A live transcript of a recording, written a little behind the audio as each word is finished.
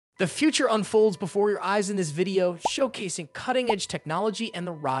The future unfolds before your eyes in this video, showcasing cutting-edge technology and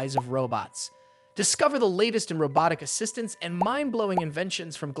the rise of robots. Discover the latest in robotic assistance and mind-blowing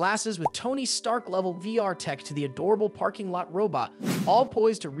inventions, from glasses with Tony Stark-level VR tech to the adorable parking lot robot, all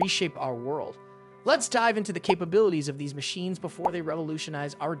poised to reshape our world. Let's dive into the capabilities of these machines before they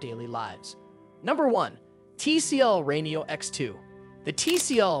revolutionize our daily lives. Number 1. TCL RayNeo X2. The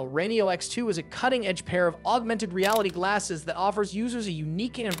TCL RayNeo X2 is a cutting-edge pair of augmented reality glasses that offers users a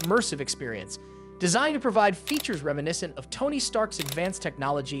unique and immersive experience. Designed to provide features reminiscent of Tony Stark's advanced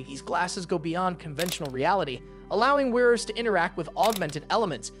technology, these glasses go beyond conventional reality, allowing wearers to interact with augmented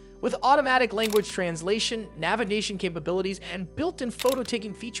elements. With automatic language translation, navigation capabilities, and built-in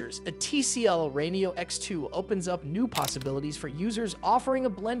photo-taking features, the TCL RayNeo X2 opens up new possibilities for users, offering a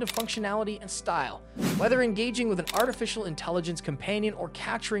blend of functionality and style. Whether engaging with an artificial intelligence companion or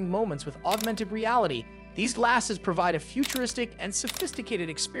capturing moments with augmented reality, these glasses provide a futuristic and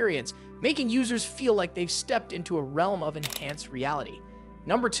sophisticated experience, making users feel like they've stepped into a realm of enhanced reality.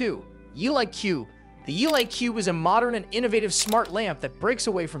 Number 2. Yeelight Cube. The Yeelight Cube is a modern and innovative smart lamp that breaks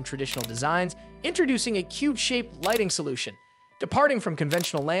away from traditional designs, introducing a cube-shaped lighting solution. Departing from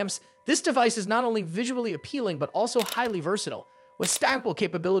conventional lamps, this device is not only visually appealing but also highly versatile. With stackable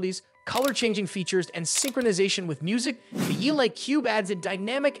capabilities, color-changing features, and synchronization with music, the Yeelight Cube adds a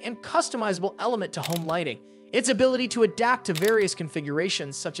dynamic and customizable element to home lighting. Its ability to adapt to various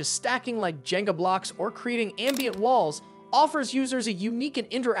configurations, such as stacking like Jenga blocks or creating ambient walls, offers users a unique and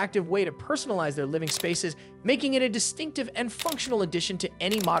interactive way to personalize their living spaces, making it a distinctive and functional addition to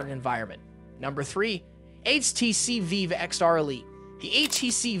any modern environment. Number 3. HTC Vive XR Elite. The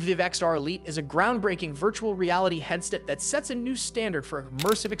HTC Vive XR Elite is a groundbreaking virtual reality headset that sets a new standard for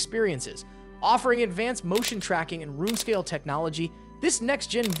immersive experiences. Offering advanced motion tracking and room-scale technology, this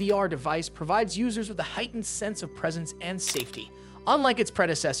next-gen VR device provides users with a heightened sense of presence and safety. Unlike its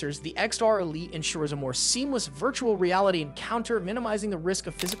predecessors, the XR Elite ensures a more seamless virtual reality encounter, minimizing the risk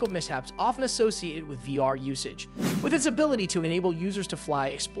of physical mishaps often associated with VR usage. With its ability to enable users to fly,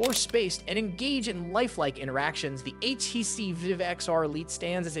 explore space, and engage in lifelike interactions, the HTC Vive XR Elite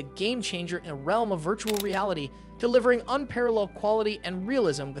stands as a game-changer in a realm of virtual reality, delivering unparalleled quality and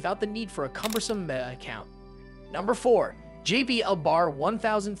realism without the need for a cumbersome meta account. Number 4. JBL Bar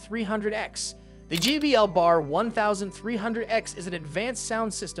 1300X. The JBL Bar 1300X is an advanced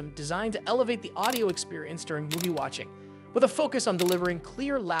sound system designed to elevate the audio experience during movie watching. With a focus on delivering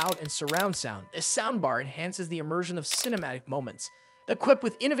clear, loud, and surround sound, this soundbar enhances the immersion of cinematic moments. Equipped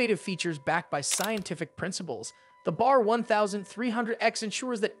with innovative features backed by scientific principles, the Bar 1300X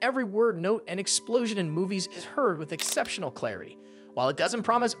ensures that every word, note, and explosion in movies is heard with exceptional clarity. While it doesn't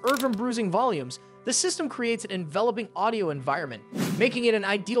promise eardrum-bruising volumes, the system creates an enveloping audio environment, making it an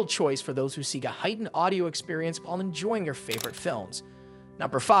ideal choice for those who seek a heightened audio experience while enjoying their favorite films.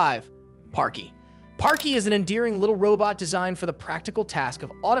 Number 5. Parky. Parky is an endearing little robot designed for the practical task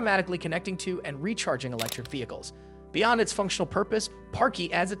of automatically connecting to and recharging electric vehicles. Beyond its functional purpose,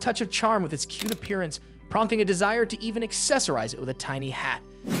 Parky adds a touch of charm with its cute appearance, prompting a desire to even accessorize it with a tiny hat.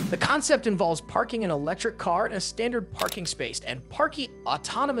 The concept involves parking an electric car in a standard parking space, and Parky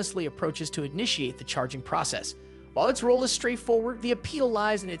autonomously approaches to initiate the charging process. While its role is straightforward, the appeal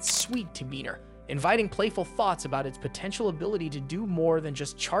lies in its sweet demeanor, inviting playful thoughts about its potential ability to do more than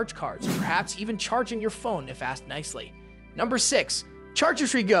just charge cars, perhaps even charging your phone if asked nicely. Number 6.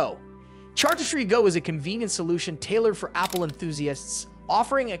 Charger-Free Go. Charger-Free Go is a convenient solution tailored for Apple enthusiasts,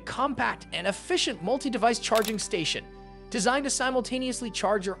 offering a compact and efficient multi-device charging station. Designed to simultaneously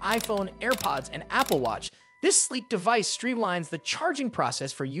charge your iPhone, AirPods, and Apple Watch, this sleek device streamlines the charging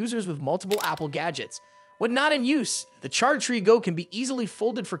process for users with multiple Apple gadgets. When not in use, the Charger-Free Go can be easily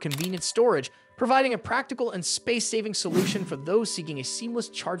folded for convenient storage, providing a practical and space-saving solution for those seeking a seamless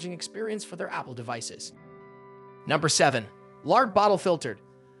charging experience for their Apple devices. Number 7. LARP Bottle Filtered.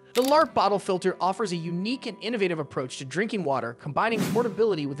 The LARP Bottle Filter offers a unique and innovative approach to drinking water, combining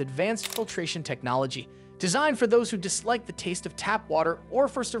portability with advanced filtration technology. Designed for those who dislike the taste of tap water or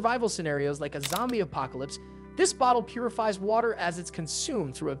for survival scenarios like a zombie apocalypse, this bottle purifies water as it's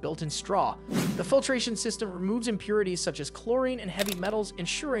consumed through a built-in straw. The filtration system removes impurities such as chlorine and heavy metals,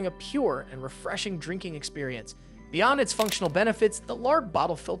 ensuring a pure and refreshing drinking experience. Beyond its functional benefits, the LARP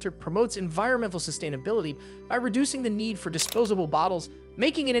Bottle Filter promotes environmental sustainability by reducing the need for disposable bottles,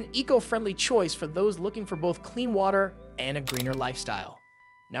 making it an eco-friendly choice for those looking for both clean water and a greener lifestyle.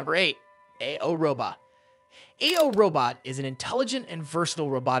 Number 8. AO Robot. AO Robot is an intelligent and versatile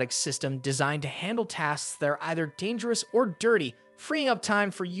robotic system designed to handle tasks that are either dangerous or dirty, freeing up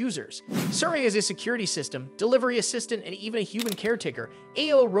time for users. Serving as a security system, delivery assistant, and even a human caretaker,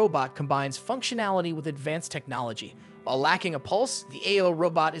 AO Robot combines functionality with advanced technology. While lacking a pulse, the AO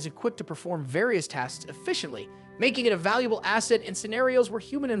robot is equipped to perform various tasks efficiently, making it a valuable asset in scenarios where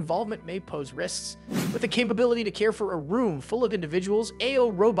human involvement may pose risks. With the capability to care for a room full of individuals, AO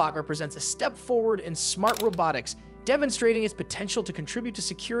Robot represents a step forward in smart robotics, demonstrating its potential to contribute to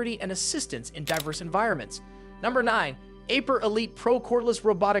security and assistance in diverse environments. Number 9. HTC Elite Pro Cordless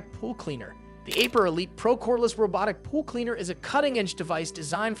Robotic Pool Cleaner. The HTC Elite Pro Cordless Robotic Pool Cleaner is a cutting-edge device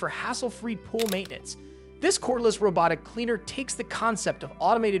designed for hassle-free pool maintenance. This cordless robotic cleaner takes the concept of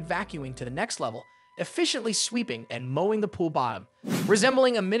automated vacuuming to the next level, efficiently sweeping and mowing the pool bottom.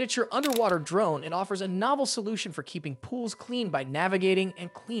 Resembling a miniature underwater drone, it offers a novel solution for keeping pools clean by navigating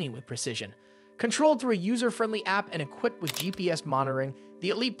and cleaning with precision. Controlled through a user-friendly app and equipped with GPS monitoring, the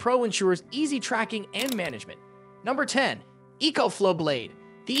Elite Pro ensures easy tracking and management. Number 10. EcoFlow Blade.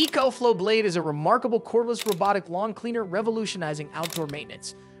 The EcoFlow Blade is a remarkable cordless robotic lawn cleaner revolutionizing outdoor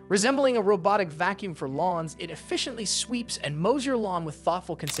maintenance. Resembling a robotic vacuum for lawns, it efficiently sweeps and mows your lawn with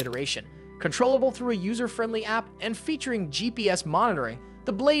thoughtful consideration. Controllable through a user-friendly app and featuring GPS monitoring,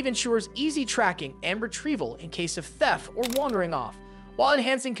 the blade ensures easy tracking and retrieval in case of theft or wandering off. While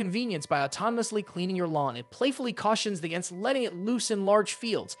enhancing convenience by autonomously cleaning your lawn, it playfully cautions against letting it loose in large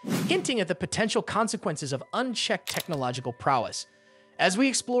fields, hinting at the potential consequences of unchecked technological prowess. As we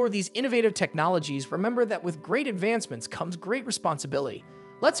explore these innovative technologies, remember that with great advancements comes great responsibility.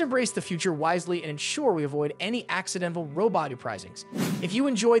 Let's embrace the future wisely and ensure we avoid any accidental robot uprisings. If you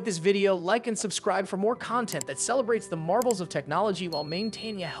enjoyed this video, like and subscribe for more content that celebrates the marvels of technology while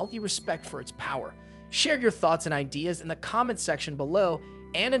maintaining a healthy respect for its power. Share your thoughts and ideas in the comments section below,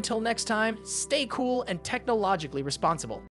 and until next time, stay cool and technologically responsible.